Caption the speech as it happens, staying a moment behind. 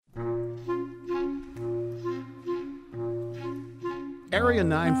Area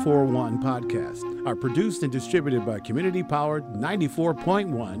 941 podcasts are produced and distributed by community-powered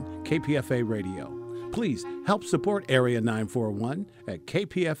 94.1 KPFA Radio. Please help support Area 941 at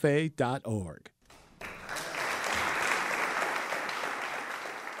kpfa.org.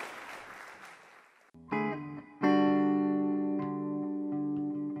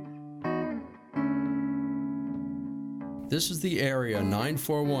 This is the Area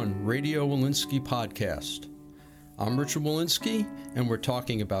 941 Radio Walensky podcast. I'm Richard Walensky, and we're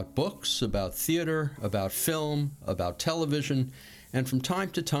talking about books, about theater, about film, about television, and from time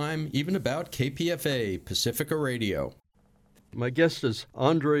to time, even about KPFA, Pacifica Radio. My guest is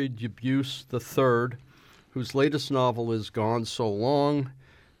Andre Dubus III, whose latest novel is Gone So Long.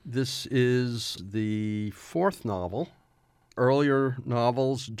 This is the fourth novel. Earlier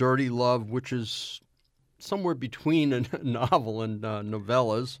novels, Dirty Love, which is somewhere between a novel and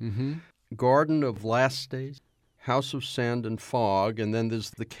novellas, Garden of Last Days, House of Sand and Fog, and then there's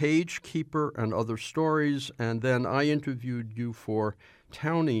The Cage Keeper and Other Stories, and then I interviewed you for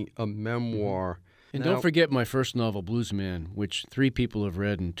Townie, a memoir. And don't forget my first novel, Blues Man, which 3 people have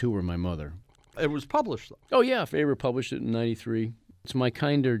read and 2 were my mother. It was published, though. Oh, yeah, Faber published it in 93. It's my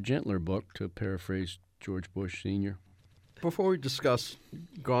kinder, gentler book, to paraphrase George Bush Sr. Before we discuss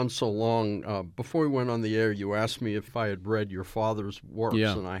Gone So Long, before we went on the air, you asked me if I had read your father's works,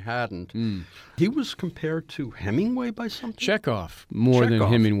 and I hadn't. He was compared to Hemingway by something? Chekhov, more than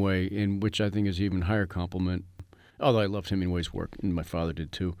Hemingway, in which I think is even higher compliment, although I loved Hemingway's work, and my father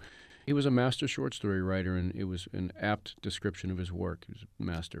did too. He was a master short story writer, and it was an apt description of his work. He was a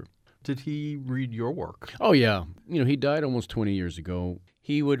master. Did he read your work? Oh, yeah. You know, he died almost 20 years ago.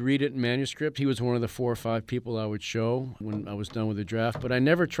 He would read it in manuscript. He was one of the 4 or 5 people I would show when I was done with the draft. But I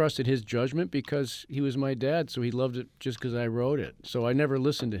never trusted his judgment because he was my dad, so he loved it just because I wrote it. So I never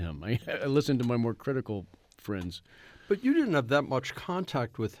listened to him. I listened to my more critical friends. But you didn't have that much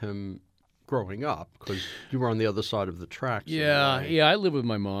contact with him growing up because you were on the other side of the tracks. Yeah, I lived with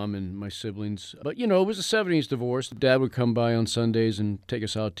my mom and my siblings. But, you know, it was a 70s divorce. Dad would come by on Sundays and take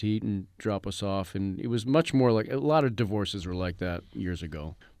us out to eat and drop us off. And it was much more like a lot of divorces were like that years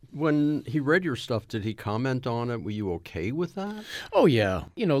ago. When he read your stuff, did he comment on it? Were you okay with that? Oh, yeah.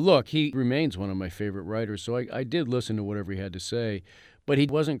 You know, look, he remains one of my favorite writers, so I did listen to whatever he had to say. But he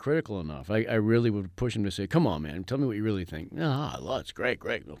wasn't critical enough. I really would push him to say, come on, man, tell me what you really think. It's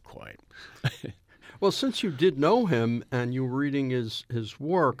great. No, quite. Well, since you did know him and you were reading his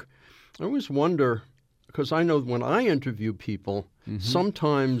work, I always wonder, because I know when I interview people,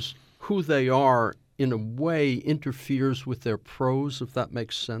 sometimes who they are in a way interferes with their prose, if that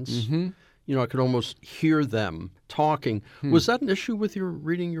makes sense. You know, I could almost hear them talking. Was that an issue with your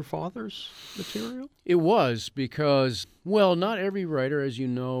reading your father's material? It was because, well, not every writer, as you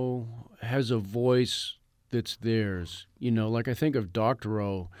know, has a voice that's theirs. You know, like I think of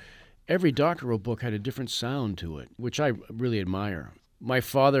Doctorow. Every Doctorow book had a different sound to it, which I really admire. My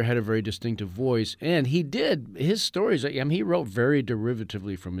father had a very distinctive voice, and his stories, he wrote very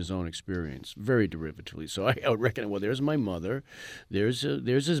derivatively from his own experience, very derivatively. So I would reckon, well, there's my mother, there's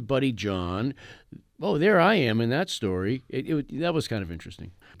his buddy John. Oh, there I am in that story. That was kind of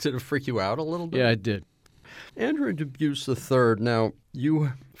interesting. Did it freak you out a little bit? Yeah, it did. Andrew Dubus III, now,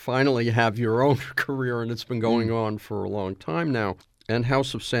 you finally have your own career, and it's been going on for a long time now. And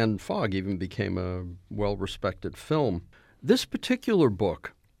House of Sand and Fog even became a well-respected film. This particular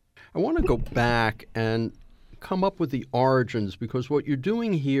book, I want to go back and come up with the origins because what you're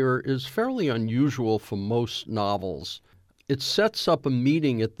doing here is fairly unusual for most novels. It sets up a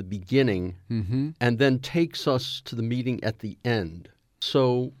meeting at the beginning and then takes us to the meeting at the end.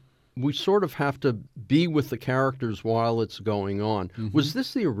 So we sort of have to be with the characters while it's going on. Was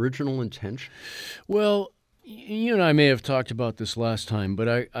this the original intention? Well, you and I may have talked about this last time, but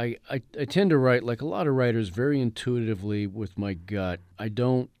I tend to write, like a lot of writers, very intuitively with my gut. I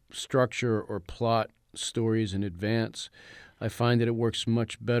don't structure or plot stories in advance. I find that it works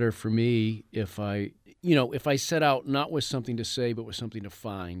much better for me if I set out not with something to say, but with something to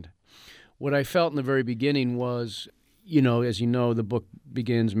find. What I felt in the very beginning was, as you know, the book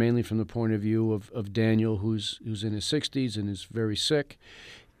begins mainly from the point of view of Daniel, who's in his 60s and is very sick.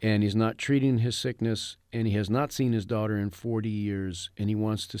 And he's not treating his sickness, and he has not seen his daughter in 40 years, and he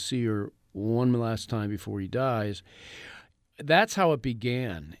wants to see her one last time before he dies. That's how it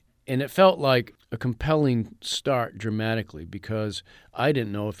began. And it felt like a compelling start dramatically because I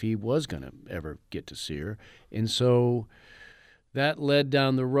didn't know if he was going to ever get to see her. And so that led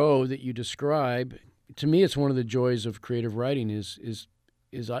down the road that you describe. To me, it's one of the joys of creative writing is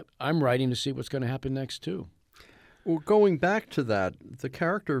I'm writing to see what's going to happen next, too. Well, going back to that, the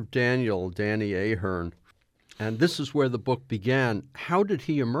character of Daniel, Danny Ahern, And this is where the book began. How did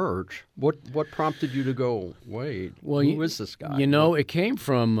he emerge? What prompted you to go, wait, who is this guy? You know, it came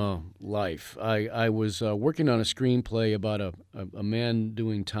from life. I was working on a screenplay about a man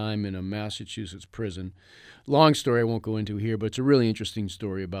doing time in a Massachusetts prison. Long story I won't go into here, but it's a really interesting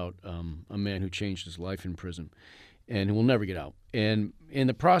story about a man who changed his life in prison and will never get out. And in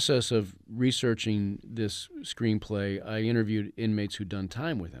the process of researching this screenplay, I interviewed inmates who'd done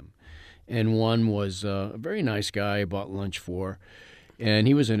time with him. And one was a very nice guy I bought lunch for, and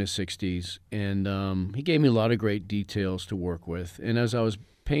he was in his 60s, and he gave me a lot of great details to work with. And as I was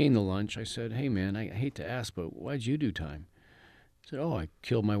paying the lunch, I said, hey, man, I hate to ask, but why'd you do time? He said, oh, I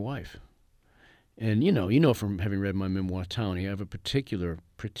killed my wife. And you know from having read my memoir, Townie, I have a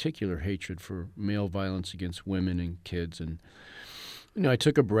particular hatred for male violence against women and kids. And I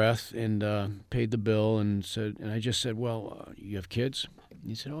took a breath and paid the bill and I just said, well, you have kids? And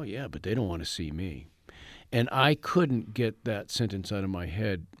he said, oh, yeah, but they don't want to see me. And I couldn't get that sentence out of my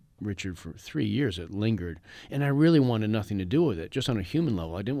head, Richard, for 3 years. It lingered. And I really wanted nothing to do with it, just on a human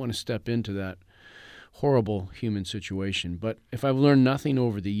level. I didn't want to step into that horrible human situation. But if I've learned nothing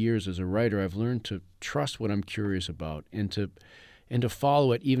over the years as a writer, I've learned to trust what I'm curious about and to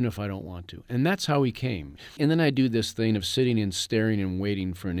follow it even if I don't want to. And that's how he came. And then I do this thing of sitting and staring and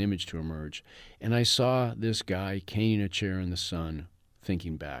waiting for an image to emerge. And I saw this guy caning a chair in the sun,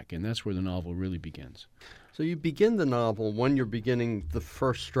 thinking back. And that's where the novel really begins. So you begin the novel when you're beginning the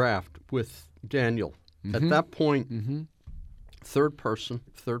first draft with Daniel. Mm-hmm. At that point, mm-hmm. third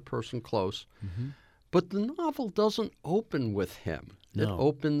person close. Mm-hmm. But the novel doesn't open with him. No. It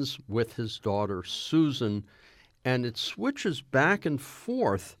opens with his daughter, Susan, and it switches back and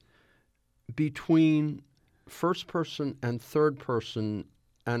forth between first person and third person.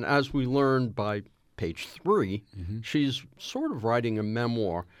 And as we learned by page 3, mm-hmm. she's sort of writing a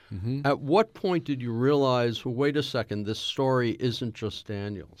memoir. Mm-hmm. At what point did you realize, well, wait a second, this story isn't just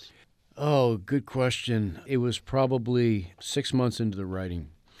Daniel's? Oh, good question. It was probably 6 months into the writing.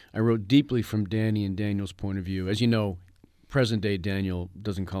 I wrote deeply from Danny and Daniel's point of view. As you know, present-day Daniel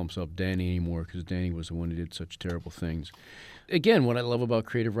doesn't call himself Danny anymore because Danny was the one who did such terrible things. Again, what I love about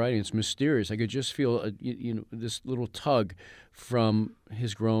creative writing, it's mysterious. I could just feel this little tug from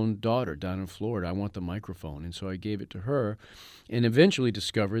his grown daughter down in Florida. I want the microphone. And so I gave it to her and eventually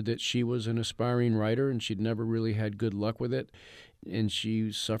discovered that she was an aspiring writer and she'd never really had good luck with it. And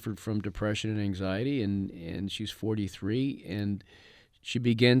she suffered from depression and anxiety, and she's 43, and she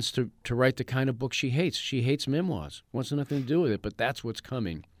begins to write the kind of book she hates. She hates memoirs, wants nothing to do with it, but that's what's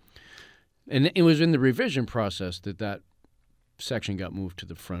coming. And it was in the revision process that section got moved to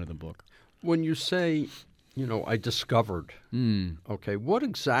the front of the book. When you say, I discovered, okay, what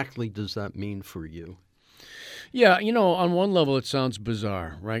exactly does that mean for you? Yeah, on one level it sounds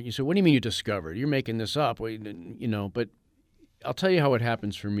bizarre, right? You say, what do you mean you discovered? You're making this up, but I'll tell you how it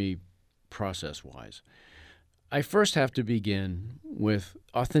happens for me process-wise. I first have to begin with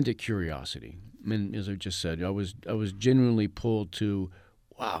authentic curiosity. I mean, as I just said, I was genuinely pulled to,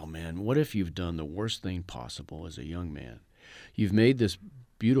 wow, man, what if you've done the worst thing possible as a young man? You've made this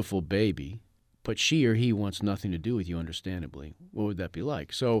beautiful baby, but she or he wants nothing to do with you, understandably. What would that be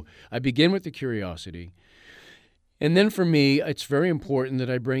like? So I begin with the curiosity. And then for me, it's very important that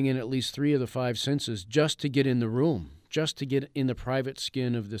I bring in at least 3 of the 5 senses just to get in the room, just to get in the private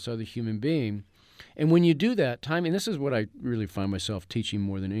skin of this other human being. And when you do that, and this is what I really find myself teaching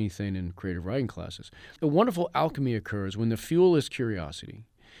more than anything in creative writing classes, a wonderful alchemy occurs when the fuel is curiosity,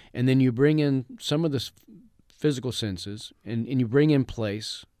 and then you bring in some of the physical senses, and you bring in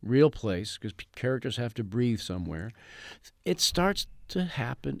place, real place, because characters have to breathe somewhere. It starts to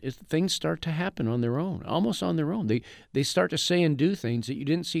happen. Things start to happen on their own, almost on their own. They start to say and do things that you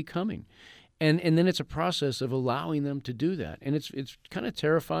didn't see coming. And then it's a process of allowing them to do that. And it's kind of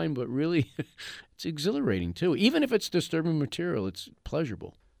terrifying, but really it's exhilarating too. Even if it's disturbing material, it's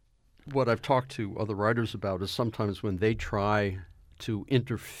pleasurable. What I've talked to other writers about is sometimes when they try to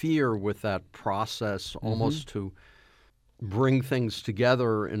interfere with that process, almost to bring things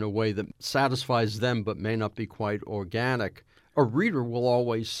together in a way that satisfies them but may not be quite organic, a reader will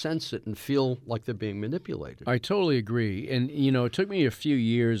always sense it and feel like they're being manipulated. I totally agree. And, it took me a few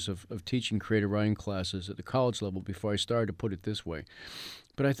years of teaching creative writing classes at the college level before I started to put it this way.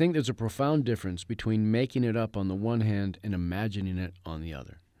 But I think there's a profound difference between making it up on the one hand and imagining it on the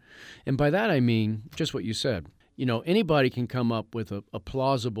other. And by that I mean just what you said. Anybody can come up with a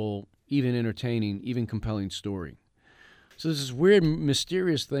plausible, even entertaining, even compelling story. So there's this weird,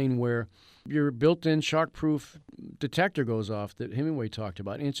 mysterious thing where your built-in shock-proof detector goes off that Hemingway talked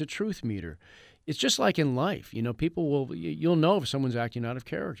about, and it's a truth meter. It's just like in life. You'll know if someone's acting out of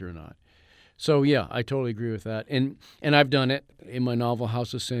character or not. So, yeah, I totally agree with that. And I've done it in my novel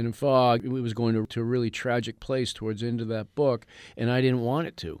House of Sand and Fog. It was going to a really tragic place towards the end of that book, and I didn't want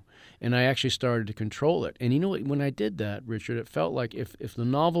it to. And I actually started to control it. And you know what? When I did that, Richard, it felt like if the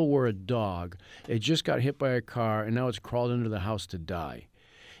novel were a dog, it just got hit by a car, and now it's crawled into the house to die.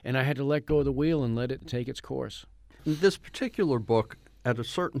 And I had to let go of the wheel and let it take its course. In this particular book, at a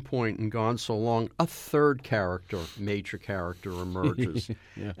certain point in Gone So Long, a third major character emerges.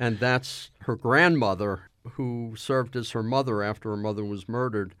 Yeah. And that's her grandmother, who served as her mother after her mother was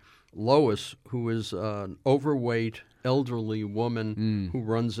murdered, Lois, who is an overweight, elderly woman who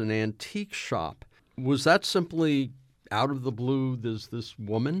runs an antique shop. Was that simply out of the blue, there's this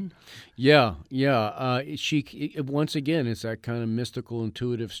woman? Yeah. Once again, it's that kind of mystical,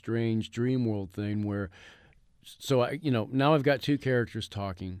 intuitive, strange dream world thing where... So, now I've got two characters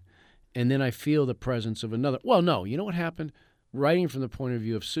talking, and then I feel the presence of another. Well, no, you know what happened? Writing from the point of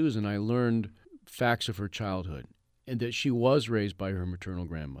view of Susan, I learned facts of her childhood, and that she was raised by her maternal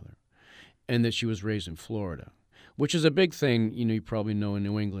grandmother, and that she was raised in Florida, which is a big thing, you probably know in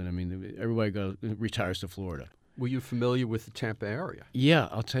New England. I mean, everybody retires to Florida. Were you familiar with the Tampa area? Yeah,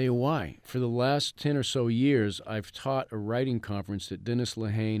 I'll tell you why. For the last 10 or so years, I've taught a writing conference that Dennis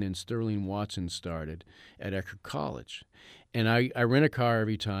Lehane and Sterling Watson started at Eckerd College. And I rent a car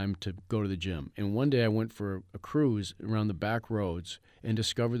every time to go to the gym. And one day I went for a cruise around the back roads and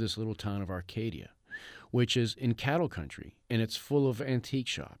discovered this little town of Arcadia, which is in cattle country, and it's full of antique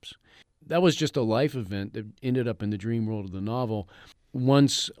shops. That was just a life event that ended up in the dream world of the novel.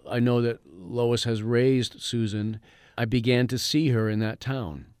 Once I know that Lois has raised Susan, I began to see her in that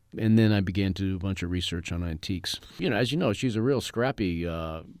town. And then I began to do a bunch of research on antiques. As you know, she's a real scrappy,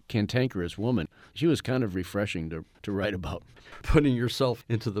 cantankerous woman. She was kind of refreshing to write about. Putting yourself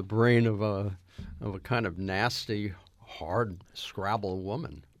into the brain of a kind of nasty, hard Scrabble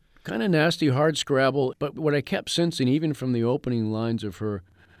woman. Kind of nasty, hard Scrabble. But what I kept sensing, even from the opening lines of her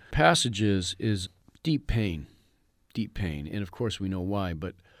passages, is deep pain. Deep pain. And of course we know why,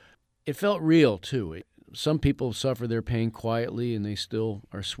 but it felt real too. Some people suffer their pain quietly and they still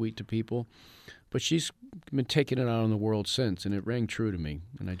are sweet to people, but she's been taking it out on the world since, and it rang true to me,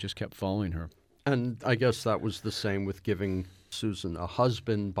 and I just kept following her. And I guess that was the same with giving Susan a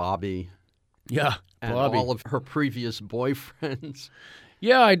husband, Bobby. Yeah, and Bobby. All of her previous boyfriends.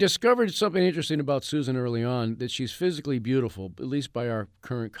 Yeah, I discovered something interesting about Susan early on, that she's physically beautiful, at least by our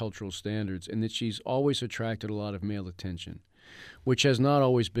current cultural standards, and that she's always attracted a lot of male attention, which has not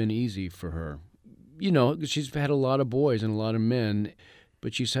always been easy for her. She's had a lot of boys and a lot of men,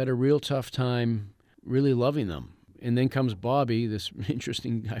 but she's had a real tough time really loving them. And then comes Bobby, this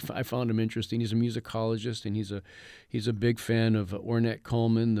interesting, I found him interesting. He's a musicologist, and he's a big fan of Ornette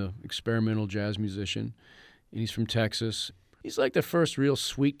Coleman, the experimental jazz musician, and he's from Texas. He's like the first real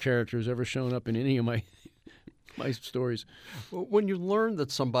sweet character who's ever shown up in any of my stories. When you learn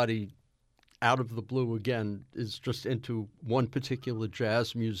that somebody out of the blue, again, is just into one particular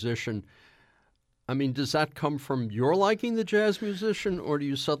jazz musician, I mean, does that come from your liking the jazz musician, or do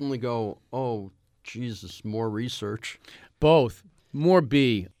you suddenly go, oh, Jesus, more research? Both. More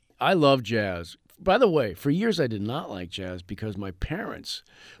B. I love jazz. By the way, for years I did not like jazz because my parents,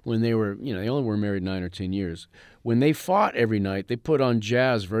 when they were, they only were married 9 or 10 years, when they fought every night, they put on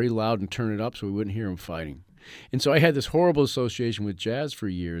jazz very loud and turn it up so we wouldn't hear them fighting. And so I had this horrible association with jazz for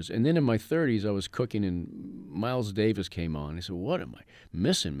years. And then in my 30s, I was cooking and Miles Davis came on. I said, what am I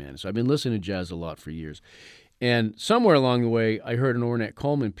missing, man? So I've been listening to jazz a lot for years. And somewhere along the way, I heard an Ornette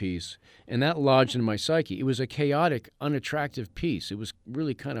Coleman piece, and that lodged in my psyche. It was a chaotic, unattractive piece. It was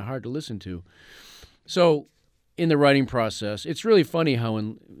really kind of hard to listen to. So in the writing process, it's really funny how,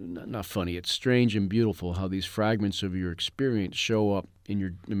 not funny, it's strange and beautiful how these fragments of your experience show up in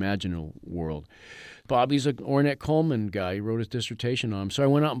your imaginal world. Bobby's an Ornette Coleman guy. He wrote his dissertation on him. So I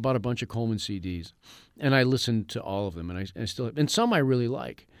went out and bought a bunch of Coleman CDs, and I listened to all of them, and I still have, and some I really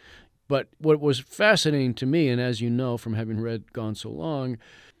like. But what was fascinating to me, and as you know from having read Gone So Long,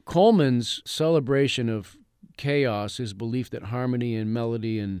 Coleman's celebration of chaos, his belief that harmony and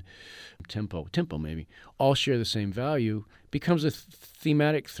melody and tempo maybe, all share the same value, becomes a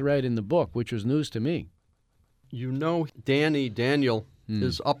thematic thread in the book, which was news to me. Daniel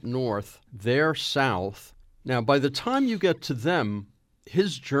is up north, they're south. Now, by the time you get to them,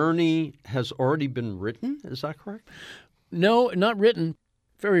 his journey has already been written, is that correct? No, not written.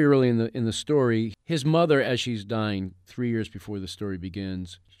 Very early in the story, his mother, as she's dying 3 years before the story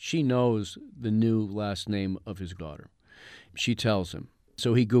begins, she knows the new last name of his daughter. She tells him.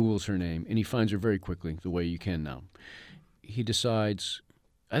 So he Googles her name, and he finds her very quickly, the way you can now. He decides,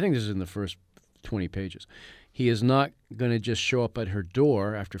 I think this is in the first 20 pages, He is not going to just show up at her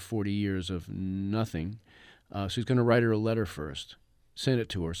door after 40 years of nothing. So he's going to write her a letter first, send it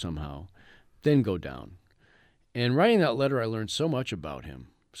to her somehow, then go down. And writing that letter, I learned so much about him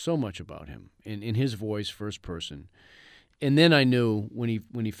in his voice, first person. And then I knew when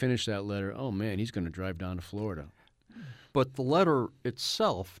he finished that letter, oh, man, he's going to drive down to Florida. But the letter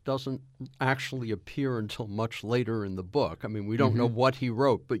itself doesn't actually appear until much later in the book. I mean, we don't know what he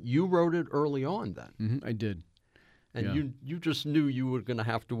wrote, but you wrote it early on then. I did. And you just knew you were going to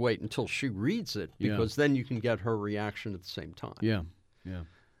have to wait until she reads it, because then you can get her reaction at the same time. Yeah.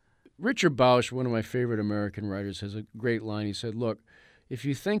 Richard Bausch, one of my favorite American writers, has a great line. He said, look, if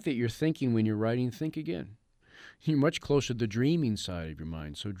you think that you're thinking when you're writing, think again. You're much closer to the dreaming side of your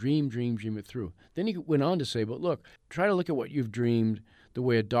mind. So dream it through. Then he went on to say, but look, try to look at what you've dreamed the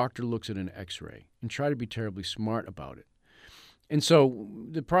way a doctor looks at an x-ray, and try to be terribly smart about it. And so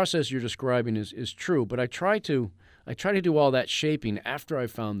the process you're describing is true, but I try to do all that shaping after I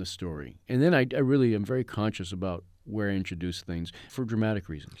found the story. And then I really am very conscious about where I introduce things for dramatic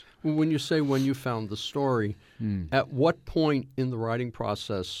reasons. Well, when you say when you found the story, at what point in the writing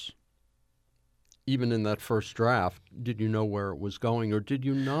process, even in that first draft, did you know where it was going, or did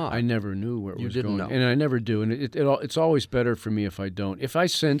you not? I never knew where it was going. You didn't know. And I never do. And it's always better for me if I don't. If I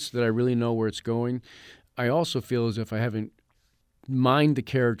sense that I really know where it's going, I also feel as if I haven't mined the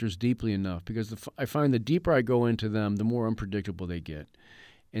characters deeply enough, because I find the deeper I go into them, the more unpredictable they get.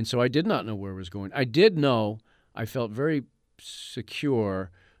 And so I did not know where it was going. I did know, I felt very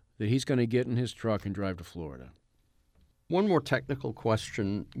secure that he's going to get in his truck and drive to Florida. One more technical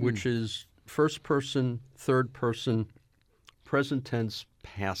question, which is first person, third person, present tense,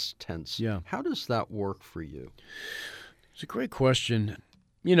 past tense. Yeah. How does that work for you? It's a great question.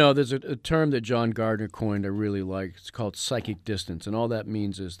 You know, there's a term that John Gardner coined I really like. It's called psychic distance, and all that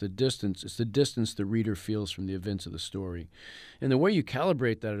means is the distance. It's the distance the reader feels from the events of the story. And the way you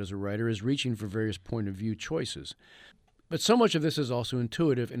calibrate that as a writer is reaching for various point of view choices. But so much of this is also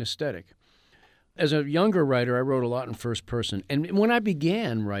intuitive and aesthetic. As a younger writer, I wrote a lot in first person. And when I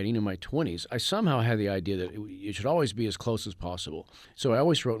began writing in my 20s, I somehow had the idea that it should always be as close as possible. So I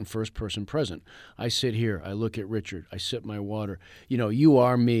always wrote in first person present. I sit here, I look at Richard, I sip my water. You know, you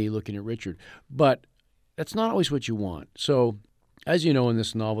are me looking at Richard. But that's not always what you want. So as you know, in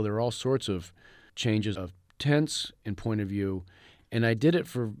this novel, there are all sorts of changes of tense and point of view. And I did it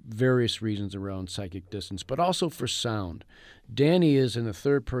for various reasons around psychic distance, but also for sound. Danny is in the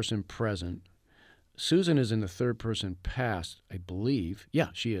third person present. Susan is in the third person past, I believe. Yeah,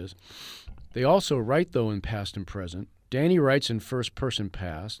 she is. They also write, though, in past and present. Danny writes in first person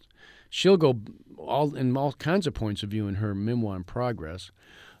past. She'll go in all kinds of points of view in her memoir in progress.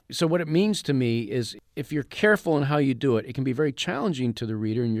 So what it means to me is if you're careful in how you do it, it can be very challenging to the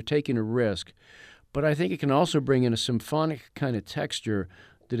reader and you're taking a risk. But I think it can also bring in a symphonic kind of texture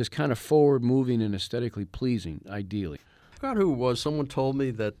that is kind of forward-moving and aesthetically pleasing, ideally. I forgot who it was. Someone told me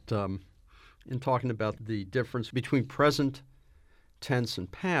that in talking about the difference between present tense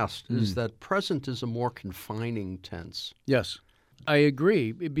and past is that present is a more confining tense. Yes, I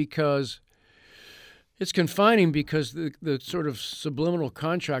agree, because it's confining because the sort of subliminal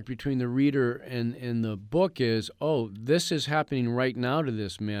contract between the reader and the book is, oh, this is happening right now to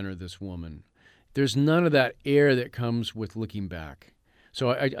this man or this woman. There's none of that air that comes with looking back. So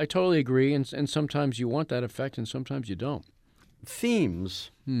I totally agree, and sometimes you want that effect and sometimes you don't. Themes.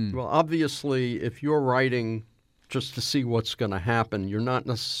 Well, obviously, if you're writing just to see what's going to happen, you're not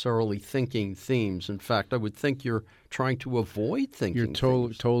necessarily thinking themes. In fact, I would think you're trying to avoid thinking You're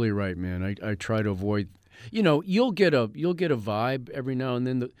themes. totally right, man. I try to avoid. You know, you'll get a vibe every now and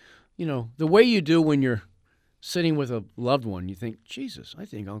then. The way you do when you're sitting with a loved one, you think, Jesus, I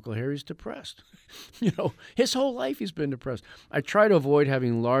think Uncle Harry's depressed. His whole life he's been depressed. I try to avoid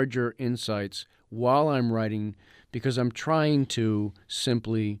having larger insights while I'm writing, because I'm trying to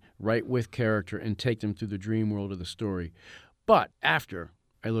simply write with character and take them through the dream world of the story. But after,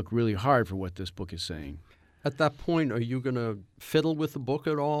 I look really hard for what this book is saying. At that point, are you going to fiddle with the book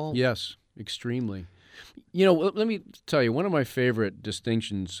at all? Yes, extremely. Let me tell you, one of my favorite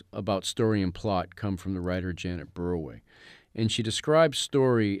distinctions about story and plot come from the writer Janet Burroway. And she describes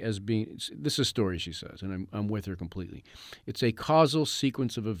story as being, this is story, she says, and I'm with her completely. It's a causal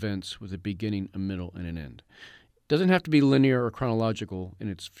sequence of events with a beginning, a middle, and an end. It doesn't have to be linear or chronological in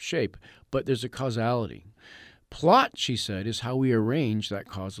its shape, but there's a causality. Plot, she said, is how we arrange that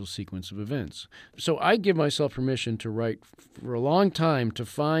causal sequence of events. So I give myself permission to write for a long time to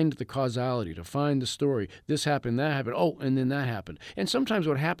find the causality, to find the story. This happened, that happened, oh, and then that happened. And sometimes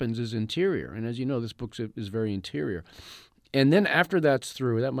what happens is interior. And as you know, this book is very interior. And then after that's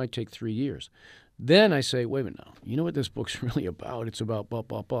through, that might take 3 years, Then I say, wait a minute now, you know what this book's really about? It's about bop,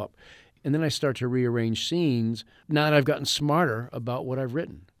 bop, bop. And then I start to rearrange scenes now that I've gotten smarter about what I've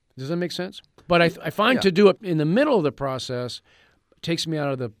written. Does that make sense? But I find to do it in the middle of the process takes me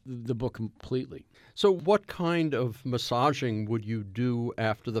out of the book completely. So what kind of massaging would you do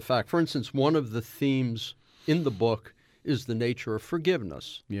after the fact? For instance, one of the themes in the book is the nature of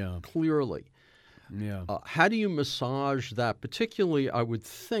forgiveness. Yeah. Clearly. Yeah. How do you massage that, particularly, I would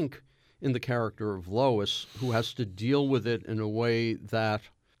think, in the character of Lois, who has to deal with it in a way that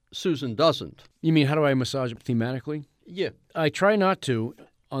Susan doesn't? You mean, how do I massage it thematically? Yeah. I try not to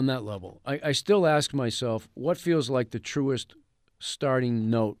on that level. I still ask myself, what feels like the truest starting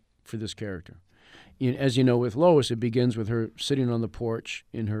note for this character? As you know, with Lois, it begins with her sitting on the porch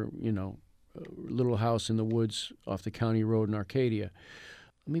in her, little house in the woods off the county road in Arcadia.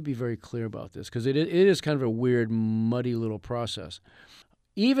 Let me be very clear about this, because it is kind of a weird, muddy little process.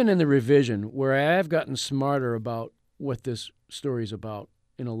 Even in the revision, where I have gotten smarter about what this story is about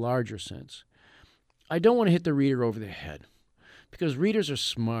in a larger sense, I don't want to hit the reader over the head, because readers are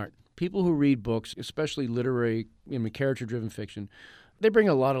smart. People who read books, especially literary, character-driven fiction, they bring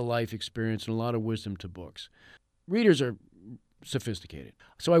a lot of life experience and a lot of wisdom to books. Readers are sophisticated.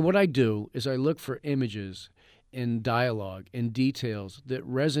 So what I do is I look for images and dialogue and details that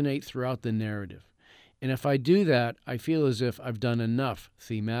resonate throughout the narrative. And if I do that, I feel as if I've done enough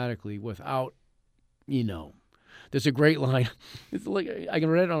thematically without, There's a great line. It's like I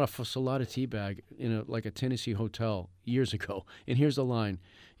can read it on a Salada tea bag in a Tennessee hotel years ago. And here's the line: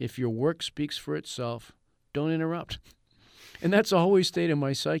 "If your work speaks for itself, don't interrupt." And that's always stayed in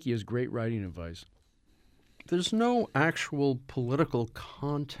my psyche as great writing advice. There's no actual political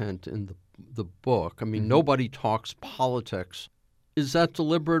content in the book. I mean, nobody talks politics. Is that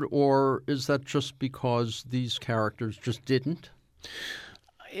deliberate, or is that just because these characters just didn't?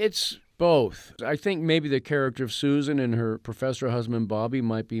 It's both. I think maybe the character of Susan and her professor husband Bobby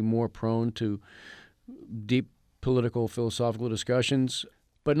might be more prone to deep political, philosophical discussions,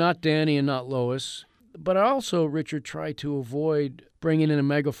 but not Danny and not Lois. But I also, Richard, try to avoid bringing in a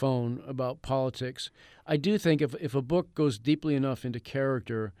megaphone about politics. I do think if a book goes deeply enough into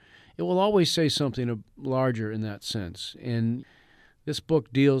character, it will always say something larger in that sense. And this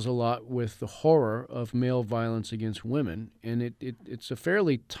book deals a lot with the horror of male violence against women, and it's a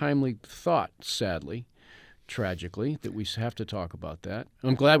fairly timely thought, sadly, tragically, that we have to talk about that.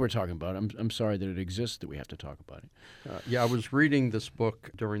 I'm glad we're talking about it. I'm sorry that it exists, that we have to talk about it. I was reading this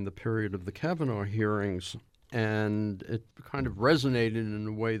book during the period of the Kavanaugh hearings, and it kind of resonated in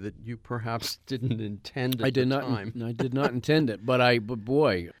a way that you perhaps didn't intend at the time. I did not intend it, but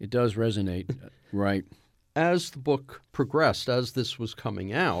boy, it does resonate, right. As the book progressed, as this was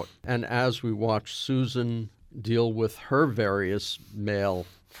coming out, and as we watched Susan deal with her various male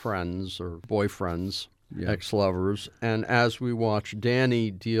friends or boyfriends, ex-lovers, and as we watched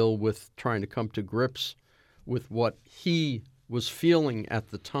Danny deal with trying to come to grips with what he was feeling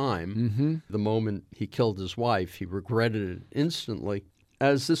at the time, the moment he killed his wife, he regretted it instantly.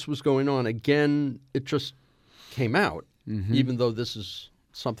 As this was going on, again, it just came out, even though this is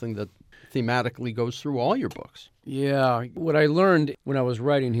something that thematically goes through all your books. Yeah. What I learned when I was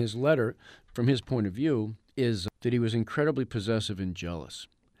writing his letter, from his point of view, is that he was incredibly possessive and jealous.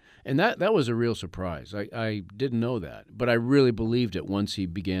 And that was a real surprise. I didn't know that, but I really believed it once he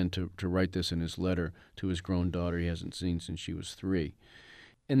began to write this in his letter to his grown daughter he hasn't seen since she was 3.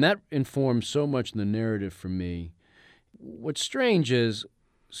 And that informed so much in the narrative for me. What's strange is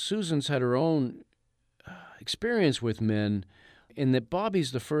Susan's had her own experience with men, in that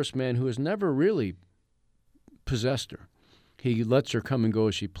Bobby's the first man who has never really possessed her. He lets her come and go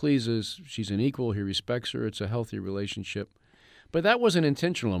as she pleases. She's an equal. He respects her. It's a healthy relationship. But that wasn't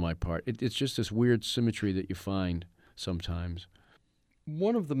intentional on my part. It's just this weird symmetry that you find sometimes.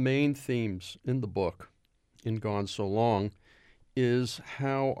 One of the main themes in the book, in Gone So Long, is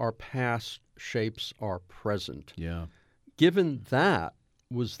how our past shapes our present. Yeah. Given that,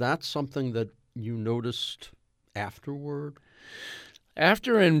 was that something that you noticed afterward?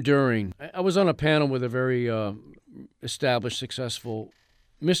 After and during. I was on a panel with a very established, successful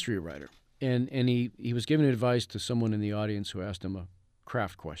mystery writer. And he was giving advice to someone in the audience who asked him a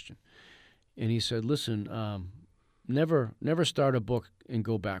craft question. And he said, listen, never start a book and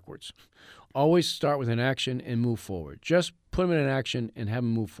go backwards. Always start with an action and move forward. Just put them in an action and have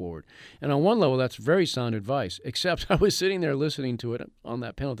them move forward. And on one level, that's very sound advice, except I was sitting there listening to it on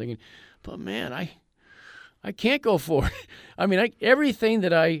that panel thinking, but man, I can't go forward. I mean, everything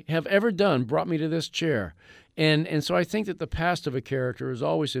that I have ever done brought me to this chair. And so I think that the past of a character is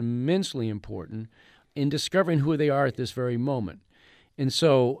always immensely important in discovering who they are at this very moment. And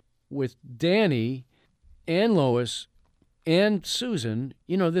so with Danny and Lois and Susan,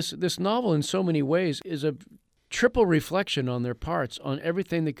 this novel in so many ways is a triple reflection on their parts, on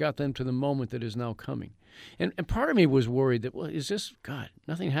everything that got them to the moment that is now coming. And part of me was worried that, well, is this, God,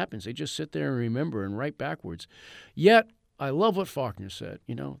 nothing happens. They just sit there and remember and write backwards. Yet, I love what Faulkner said,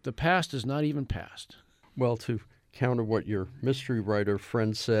 the past is not even past. Well, to counter what your mystery writer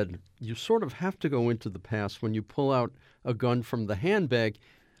friend said, you sort of have to go into the past. When you pull out a gun from the handbag,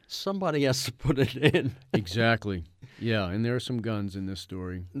 somebody has to put it in. Exactly. Yeah, and there are some guns in this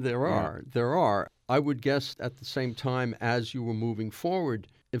story. There are. I would guess at the same time as you were moving forward,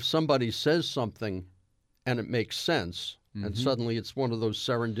 if somebody says something and it makes sense, and suddenly it's one of those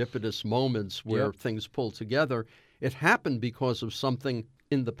serendipitous moments where things pull together, it happened because of something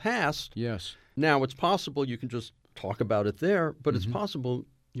in the past. Yes. Now, it's possible you can just talk about it there, but it's possible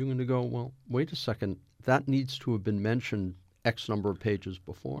you're going to go, well, wait a second, that needs to have been mentioned X number of pages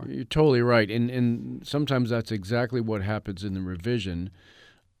before. You're totally right. And sometimes that's exactly what happens in the revision.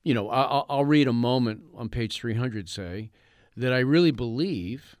 I'll read a moment on page 300, say, that I really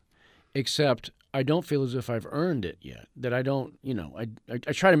believe, except I don't feel as if I've earned it yet, that I don't, I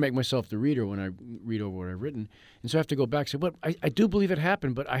try to make myself the reader when I read over what I've written. And so I have to go back and say, well, I do believe it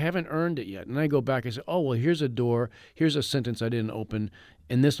happened, but I haven't earned it yet. And I go back and say, oh, well, here's a door, here's a sentence I didn't open,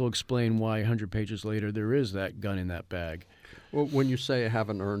 and this will explain why 100 pages later there is that gun in that bag. Well, when you say I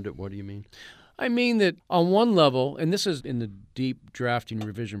haven't earned it, what do you mean? I mean that on one level, and this is in the deep drafting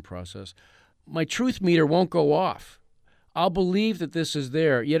revision process, my truth meter won't go off. I'll believe that this is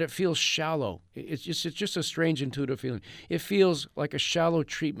there, yet it feels shallow. It's just a strange intuitive feeling. It feels like a shallow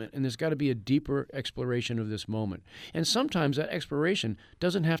treatment, and there's got to be a deeper exploration of this moment. And sometimes that exploration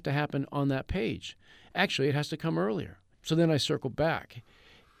doesn't have to happen on that page. Actually, it has to come earlier. So then I circle back,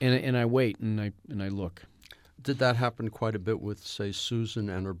 and I wait, and I look. Did that happen quite a bit with, say, Susan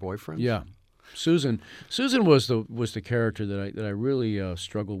and her boyfriend? Yeah. Susan was the character that I really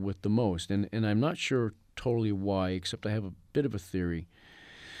struggled with the most, and I'm not sure totally why, except I have a bit of a theory.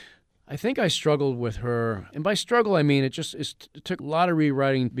 I think I struggled with her, and by struggle I mean it took a lot of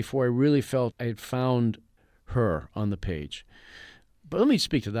rewriting before I really felt I had found her on the page. But let me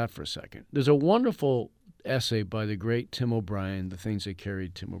speak to that for a second. There's a wonderful essay by the great Tim O'Brien, The Things That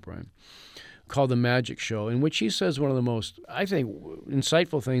Carried Tim O'Brien, called The Magic Show, in which he says one of the most, I think,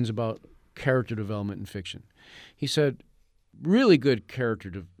 insightful things about character development in fiction. He said, really good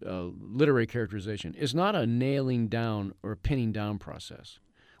literary characterization is not a nailing down or a pinning down process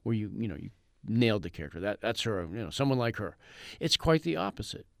where you nailed the character. That's her, someone like her. It's quite the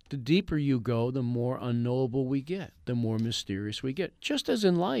opposite. The deeper you go, the more unknowable we get, the more mysterious we get, just as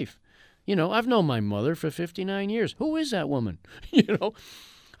in life. I've known my mother for 59 years. Who is that woman?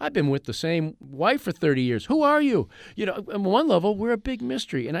 I've been with the same wife for 30 years. Who are you? On one level, we're a big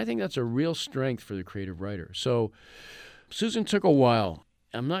mystery, and I think that's a real strength for the creative writer. So Susan took a while.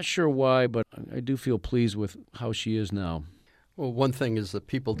 I'm not sure why, but I do feel pleased with how she is now. Well, one thing is that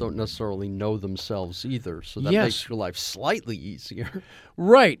people don't necessarily know themselves either, so that makes your life slightly easier.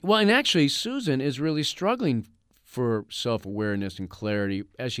 Right. Well, and actually, Susan is really struggling for self-awareness and clarity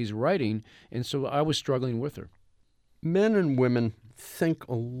as she's writing, and so I was struggling with her. Men and women think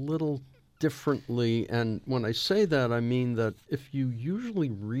a little differently, and when I say that, I mean that if you usually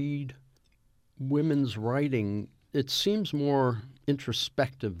read women's writing, it seems more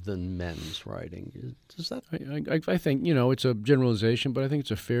introspective than men's writing. Does that? I think, it's a generalization, but I think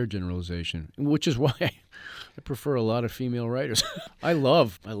it's a fair generalization, which is why I prefer a lot of female writers. I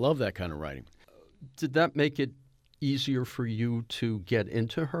love that kind of writing. Did that make it easier for you to get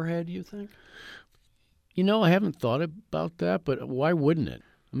into her head, you think? I haven't thought about that, but why wouldn't it?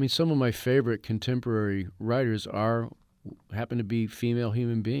 I mean, some of my favorite contemporary writers happen to be female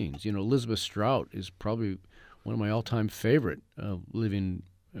human beings. Elizabeth Strout is probably one of my all-time favorite living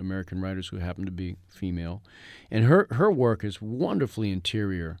American writers who happen to be female. And her work is wonderfully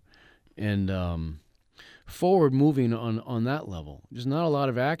interior and forward-moving on that level. There's not a lot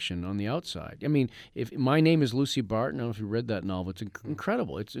of action on the outside. I mean, if My Name is Lucy Barton, I don't know if you read that novel. It's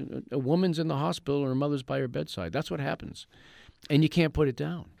incredible. It's a woman's in the hospital and her mother's by her bedside. That's what happens. And you can't put it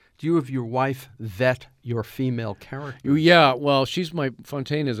down. Do you have your wife vet your female characters? Yeah, well,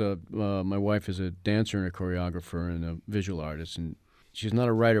 Fontaine is my wife is a dancer and a choreographer and a visual artist, and she's not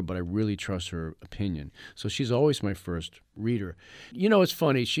a writer, but I really trust her opinion. So she's always my first reader. It's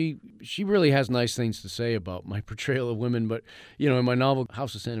funny. She really has nice things to say about my portrayal of women, but, in my novel,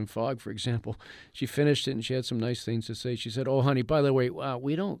 House of Sand and Fog, for example, she finished it and she had some nice things to say. She said, "Oh, honey, by the way,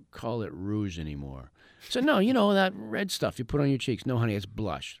 we don't call it rouge anymore." So, no, that red stuff you put on your cheeks. No, honey, it's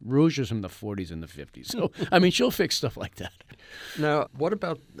blush. Rouge is from the 40s and the 50s. So, she'll fix stuff like that. Now, what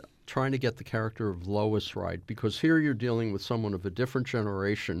about trying to get the character of Lois right, because here you're dealing with someone of a different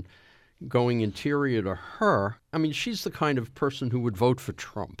generation going interior to her. I mean, she's the kind of person who would vote for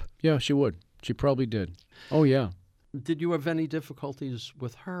Trump. Yeah, she would. She probably did. Oh, yeah. Did you have any difficulties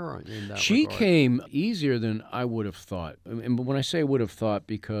with her in that She regard? came easier than I would have thought. And when I say would have thought,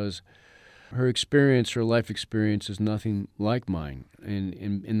 because her experience, her life experience is nothing like mine.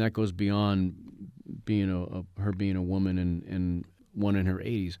 And that goes beyond being her being a woman and one in her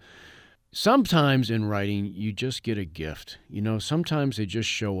 80s. Sometimes in writing, you just get a gift. Sometimes they just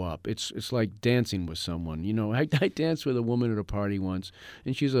show up. It's like dancing with someone. I danced with a woman at a party once,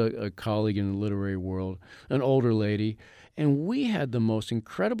 and she's a colleague in the literary world, an older lady, and we had the most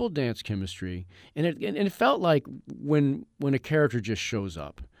incredible dance chemistry. And it felt like when a character just shows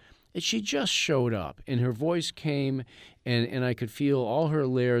up. She just showed up, and her voice came, and I could feel all her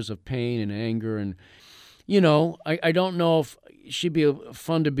layers of pain and anger. And, I don't know if she'd be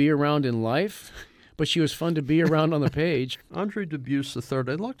fun to be around in life, but she was fun to be around on the page. Andre Dubus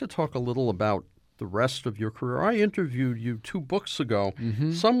III, I'd like to talk a little about the rest of your career. I interviewed you 2 books ago.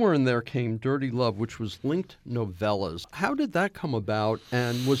 Mm-hmm. Somewhere in there came Dirty Love, which was linked novellas. How did that come about,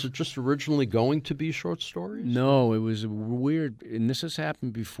 and was it just originally going to be short stories? No, it was weird, and this has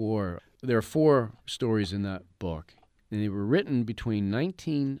happened before. There are 4 stories in that book, and they were written between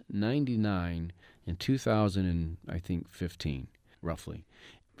 1999 and 2015, roughly.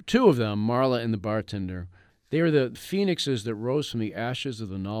 2 of them, Marla and the Bartender, they are the phoenixes that rose from the ashes of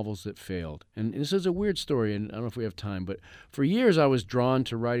the novels that failed. And this is a weird story, and I don't know if we have time, but for years I was drawn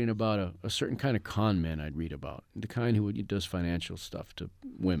to writing about a certain kind of con man I'd read about, the kind who does financial stuff to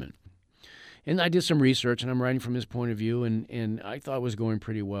women. And I did some research, and I'm writing from his point of view, and I thought it was going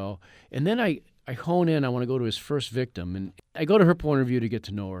pretty well. And then I hone in, I want to go to his first victim, and I go to her point of view to get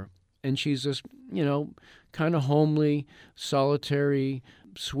to know her. And she's this, kind of homely, solitary,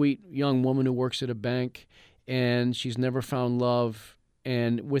 sweet young woman who works at a bank, and she's never found love.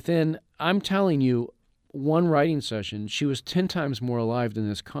 And within, I'm telling you, one writing session, she was 10 times more alive than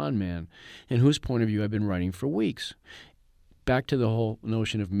this con man, in whose point of view I've been writing for weeks. Back to the whole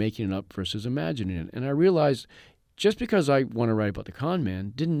notion of making it up versus imagining it. And I realized just because I want to write about the con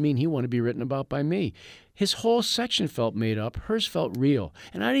man didn't mean he wanted to be written about by me. His whole section felt made up. Hers felt real.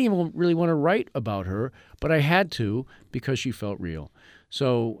 And I didn't even really want to write about her, but I had to because she felt real.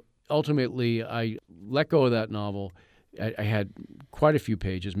 So ultimately, I let go of that novel. I had quite a few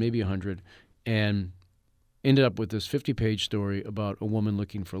pages, maybe 100, and ended up with this 50-page story about a woman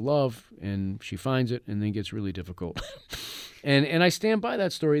looking for love, and she finds it, and then it gets really difficult. and I stand by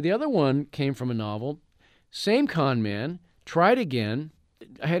that story. The other one came from a novel. Same con man, tried again.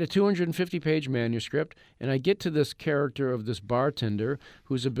 I had a 250-page manuscript, and I get to this character of this bartender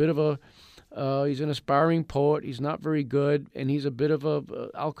who's a bit of he's an aspiring poet. He's not very good, and he's a bit of a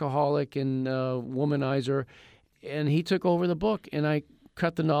alcoholic and womanizer. And he took over the book, and I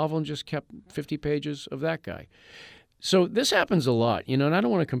cut the novel and just kept 50 pages of that guy. So this happens a lot, and I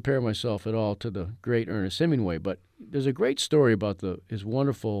don't want to compare myself at all to the great Ernest Hemingway, but there's a great story about his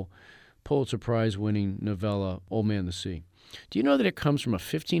wonderful Pulitzer Prize-winning novella, Old Man the Sea. Do you know that it comes from a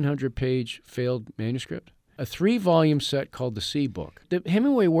 1,500-page failed manuscript? A 3-volume set called The Sea Book that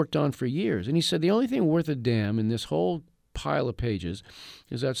Hemingway worked on for years. And he said the only thing worth a damn in this whole pile of pages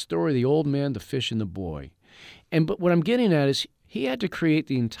is that story, The Old Man, the Fish, and the Boy. But what I'm getting at is he had to create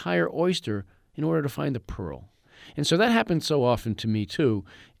the entire oyster in order to find the pearl. And so that happened so often to me, too.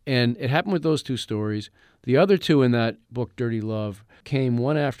 And it happened with those 2 stories. The other 2 in that book, Dirty Love, came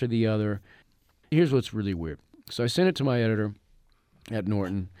one after the other. Here's what's really weird. So I sent it to my editor at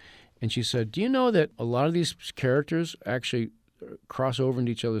Norton, and she said, do you know that a lot of these characters actually cross over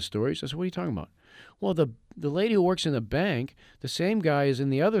into each other's stories? I said, what are you talking about? Well, the lady who works in the bank, the same guy is in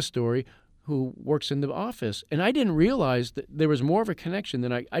the other story who works in the office. And I didn't realize that there was more of a connection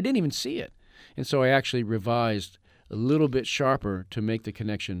than I didn't even see it. And so I actually revised a little bit sharper to make the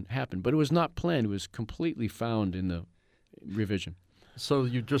connection happen. But it was not planned. It was completely found in the revision. So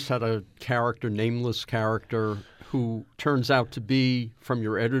you just had a character, nameless character, who turns out to be, from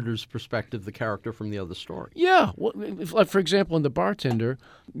your editor's perspective, the character from the other story. Yeah. Well, for example, in The Bartender,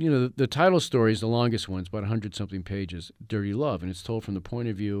 the title story is the longest one. It's about 100-something pages, Dirty Love, and it's told from the point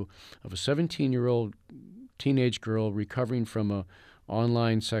of view of a 17-year-old teenage girl recovering from a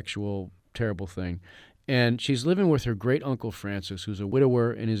online sexual terrible thing. And she's living with her great-uncle Francis, who's a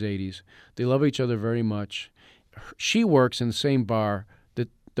widower in his 80s. They love each other very much. She works in the same bar that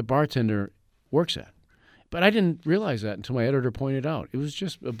the bartender works at. But I didn't realize that until my editor pointed out. It was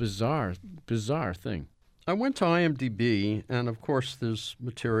just a bizarre thing. I went to IMDb, and of course there's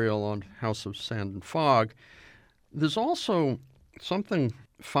material on House of Sand and Fog. There's also something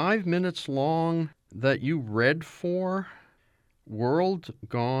 5 minutes long that you read for World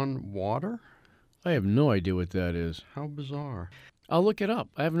Gone Water? I have no idea what that is. How bizarre. I'll look it up.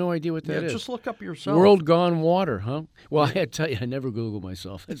 I have no idea what that is. Just look up yourself. World Gone Water, huh? Well, I tell you, I never Google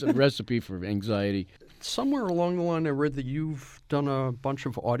myself. It's a recipe for anxiety. Somewhere along the line, I read that you've done a bunch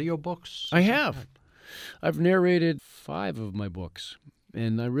of audiobooks. I have. I've narrated 5 of my books,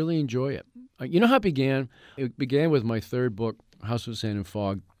 and I really enjoy it. You know how it began? It began with my 3rd book, House of Sand and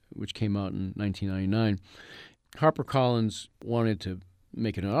Fog, which came out in 1999. HarperCollins wanted to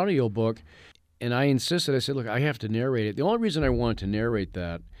make it an audiobook, and I insisted. I said, look, I have to narrate it. The only reason I wanted to narrate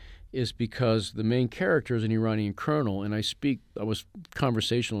that is because the main character is an Iranian colonel, and I was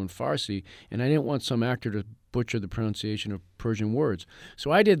conversational in Farsi, and I didn't want some actor to butcher the pronunciation of Persian words.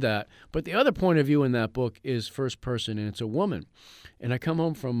 So I did that. But the other point of view in that book is first person, and it's a woman. And I come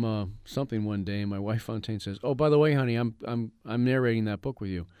home from something one day, and my wife Fontaine says, "Oh, by the way, honey, I'm narrating that book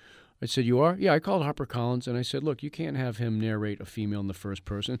with you." I said, "You are?" "Yeah." I called HarperCollins, and I said, "Look, you can't have him narrate a female in the first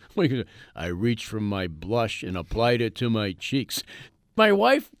person." I reached from my blush and applied it to my cheeks. My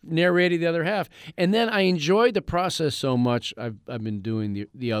wife narrated the other half. And then I enjoyed the process so much, I've been doing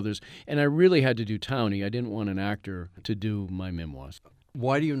the others. And I really had to do Townie. I didn't want an actor to do my memoirs.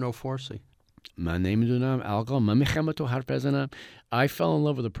 Why do you know Farsi? I fell in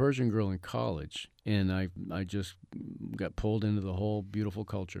love with a Persian girl in college, and I just got pulled into the whole beautiful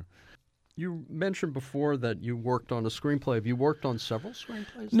culture. You mentioned before that you worked on a screenplay. Have you worked on several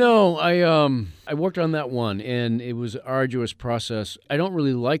screenplays? No, I worked on that one, and it was an arduous process. I don't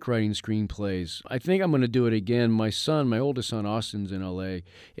really like writing screenplays. I think I'm going to do it again. My oldest son, Austin's in L.A.,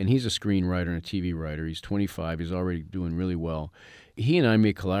 and he's a screenwriter and a TV writer. He's 25. He's already doing really well. He and I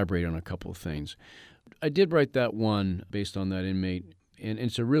may collaborate on a couple of things. I did write that one based on that inmate, and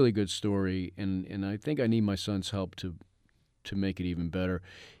it's a really good story, and I think I need my son's help to make it even better.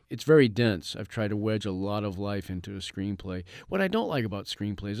 It's very dense. I've tried to wedge a lot of life into a screenplay. What I don't like about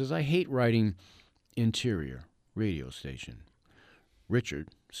screenplays is I hate writing interior, radio station, Richard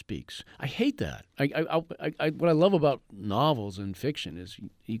speaks. I hate that. What I love about novels and fiction is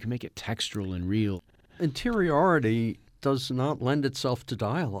you can make it textural and real. Interiority does not lend itself to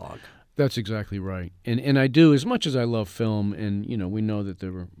dialogue. That's exactly right. And I do, as much as I love film, and we know that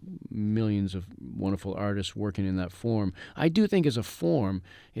there were millions of wonderful artists working in that form, I do think as a form,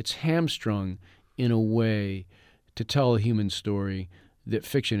 it's hamstrung in a way to tell a human story that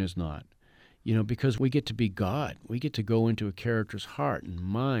fiction is not. Because we get to be God. We get to go into a character's heart and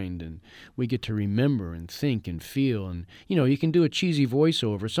mind, and we get to remember and think and feel. And, you can do a cheesy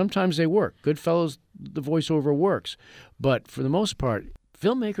voiceover. Sometimes they work. Goodfellas, the voiceover works. But for the most part,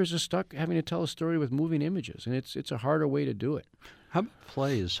 filmmakers are stuck having to tell a story with moving images, and it's a harder way to do it. How about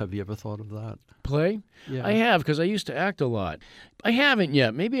plays? Have you ever thought of that? Play? Yeah. I have, because I used to act a lot. I haven't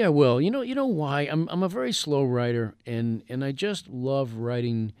yet. Maybe I will. You know why? I'm a very slow writer, and I just love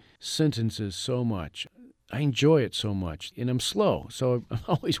writing sentences so much. I enjoy it so much, and I'm slow, so I'm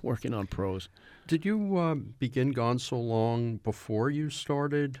always working on prose. Did you begin Gone So Long before you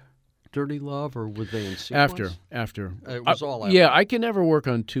started Dirty Love, or were they in sequence? After. It was all after. Yeah, I can never work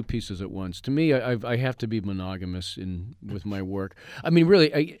on 2 pieces at once. To me, I have to be monogamous with my work. I mean,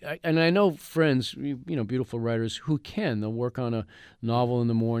 really, I know friends, beautiful writers who can. They'll work on a novel in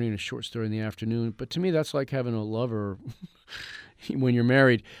the morning, a short story in the afternoon. But to me, that's like having a lover when you're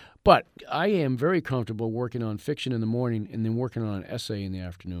married. But I am very comfortable working on fiction in the morning and then working on an essay in the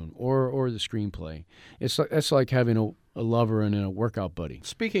afternoon, or the screenplay. It's like having a lover and a workout buddy.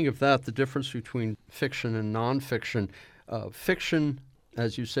 Speaking of that, the difference between fiction and nonfiction. Fiction,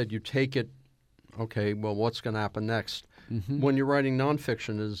 as you said, you take it, okay, well, what's going to happen next? Mm-hmm. When you're writing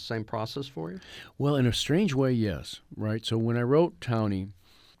nonfiction, is the same process for you? Well, in a strange way, yes, right? So when I wrote Townie,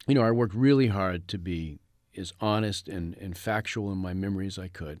 I worked really hard to be as honest and factual in my memory as I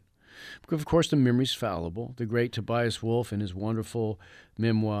could. Because, of course, the memory's fallible. The great Tobias Wolff, in his wonderful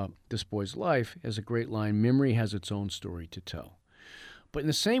memoir, This Boy's Life, has a great line, memory has its own story to tell. But in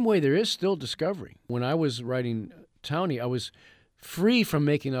the same way, there is still discovery. When I was writing Townie, I was free from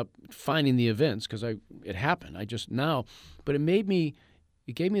finding the events, because it happened. But it gave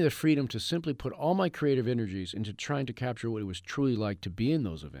me the freedom to simply put all my creative energies into trying to capture what it was truly like to be in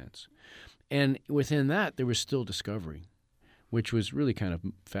those events. And within that, there was still discovery, which was really kind of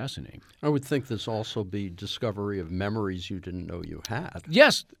fascinating. I would think there's also be discovery of memories you didn't know you had.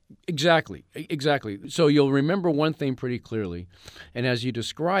 Yes, exactly. So you'll remember one thing pretty clearly, and as you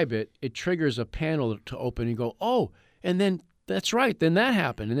describe it, it triggers a panel to open and you go, oh, and then that's right, then that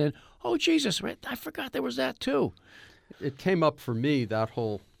happened. And then, oh, Jesus, I forgot there was that too. It came up for me, that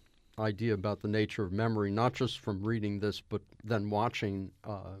whole idea about the nature of memory, not just from reading this, but then watching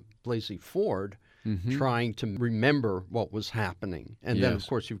Blasey Ford trying to remember what was happening. And then, of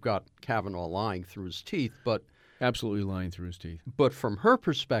course, you've got Kavanaugh lying through his teeth, but absolutely lying through his teeth. But from her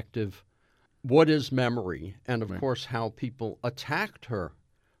perspective, what is memory? And, of course, how people attacked her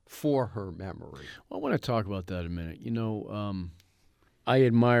for her memory. Well, I want to talk about that in a minute. You know, I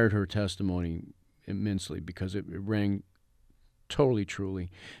admired her testimony immensely because it rang totally truly,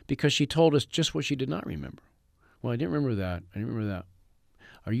 because she told us just what she did not remember. Well, I didn't remember that. I didn't remember that.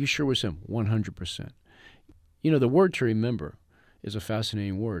 Are you sure it was him? 100%. You know, the word to remember is a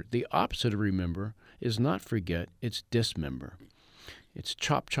fascinating word. The opposite of remember is not forget, it's dismember. It's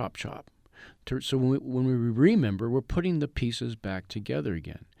chop, chop, chop. So when we remember, we're putting the pieces back together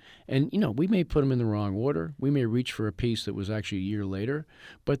again. And, you know, we may put them in the wrong order. We may reach for a piece that was actually a year later.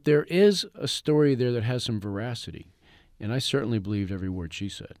 But there is a story there that has some veracity. And I certainly believed every word she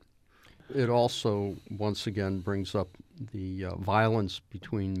said. It also, once again, brings up the violence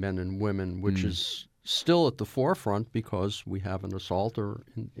between men and women, which is still at the forefront because we have an assaulter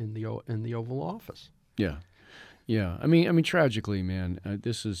in the Oval Office. Yeah. Yeah, I mean, tragically, man,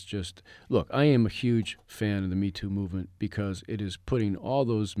 this is just, look, I am a huge fan of the Me Too movement because it is putting all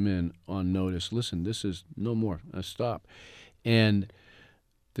those men on notice. Listen, this is no more. Stop. And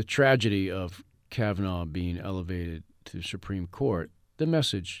the tragedy of Kavanaugh being elevated to the Supreme Court, the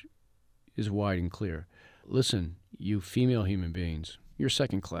message is wide and clear. Listen, you female human beings, you're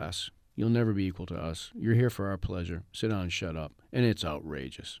second class. You'll never be equal to us. You're here for our pleasure. Sit down and shut up. And it's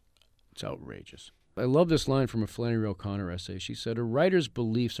outrageous. It's outrageous. I love this line from a Flannery O'Connor essay. She said, "A writer's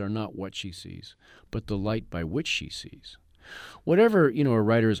beliefs are not what she sees, but the light by which she sees." Whatever, you know, a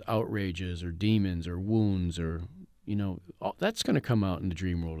writer's outrages or demons or wounds or, you know, that's going to come out in the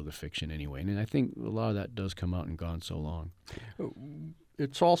dream world of the fiction anyway. And I think a lot of that does come out in Gone So Long.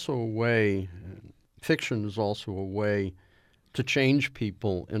 It's also a way, fiction is also a way to change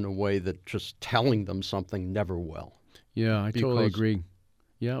people in a way that just telling them something never will. Yeah, I totally agree.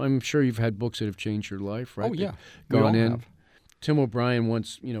 Yeah, I'm sure you've had books that have changed your life, right? Oh, yeah. Gone in. Have. Tim O'Brien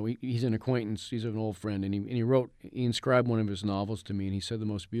once, you know, he's an acquaintance, he's an old friend, and he inscribed one of his novels to me, and he said the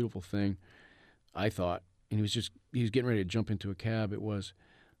most beautiful thing, I thought, and he was getting ready to jump into a cab. It was,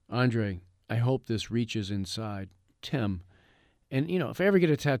 "Andre, I hope this reaches inside Tim." And, you know, if I ever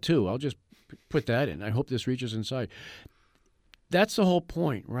get a tattoo, I'll just put that in. I hope this reaches inside. That's the whole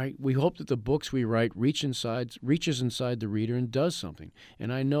point, right? We hope that the books we write reaches inside the reader and does something.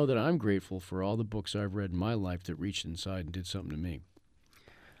 And I know that I'm grateful for all the books I've read in my life that reached inside and did something to me.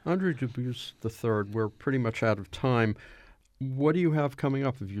 Andre Dubus III, we're pretty much out of time. What do you have coming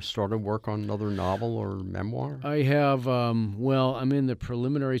up? Have you started work on another novel or memoir? I have, I'm in the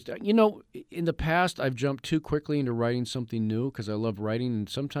preliminaries. You know, in the past, I've jumped too quickly into writing something new because I love writing, and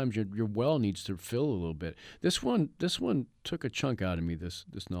sometimes your well needs to fill a little bit. This one took a chunk out of me, this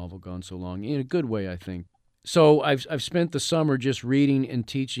novel, Gone So Long, in a good way, I think. So I've spent the summer just reading and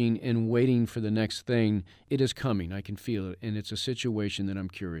teaching and waiting for the next thing. It is coming. I can feel it, and it's a situation that I'm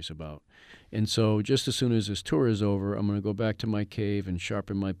curious about. And so just as soon as this tour is over, I'm going to go back to my cave and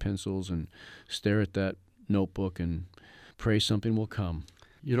sharpen my pencils and stare at that notebook and pray something will come.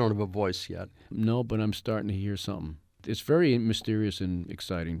 You don't have a voice yet. No, but I'm starting to hear something. It's very mysterious and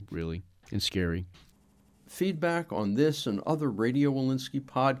exciting, really, and scary. Feedback on this and other Radio Walensky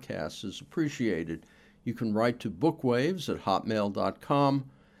podcasts is appreciated. You can write to bookwaves@hotmail.com,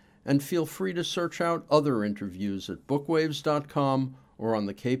 and feel free to search out other interviews at bookwaves.com or on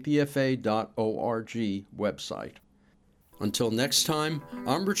the kpfa.org website. Until next time,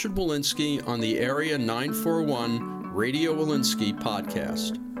 I'm Richard Walensky on the Area 941 Radio Walensky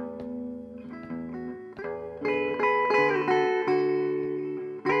podcast.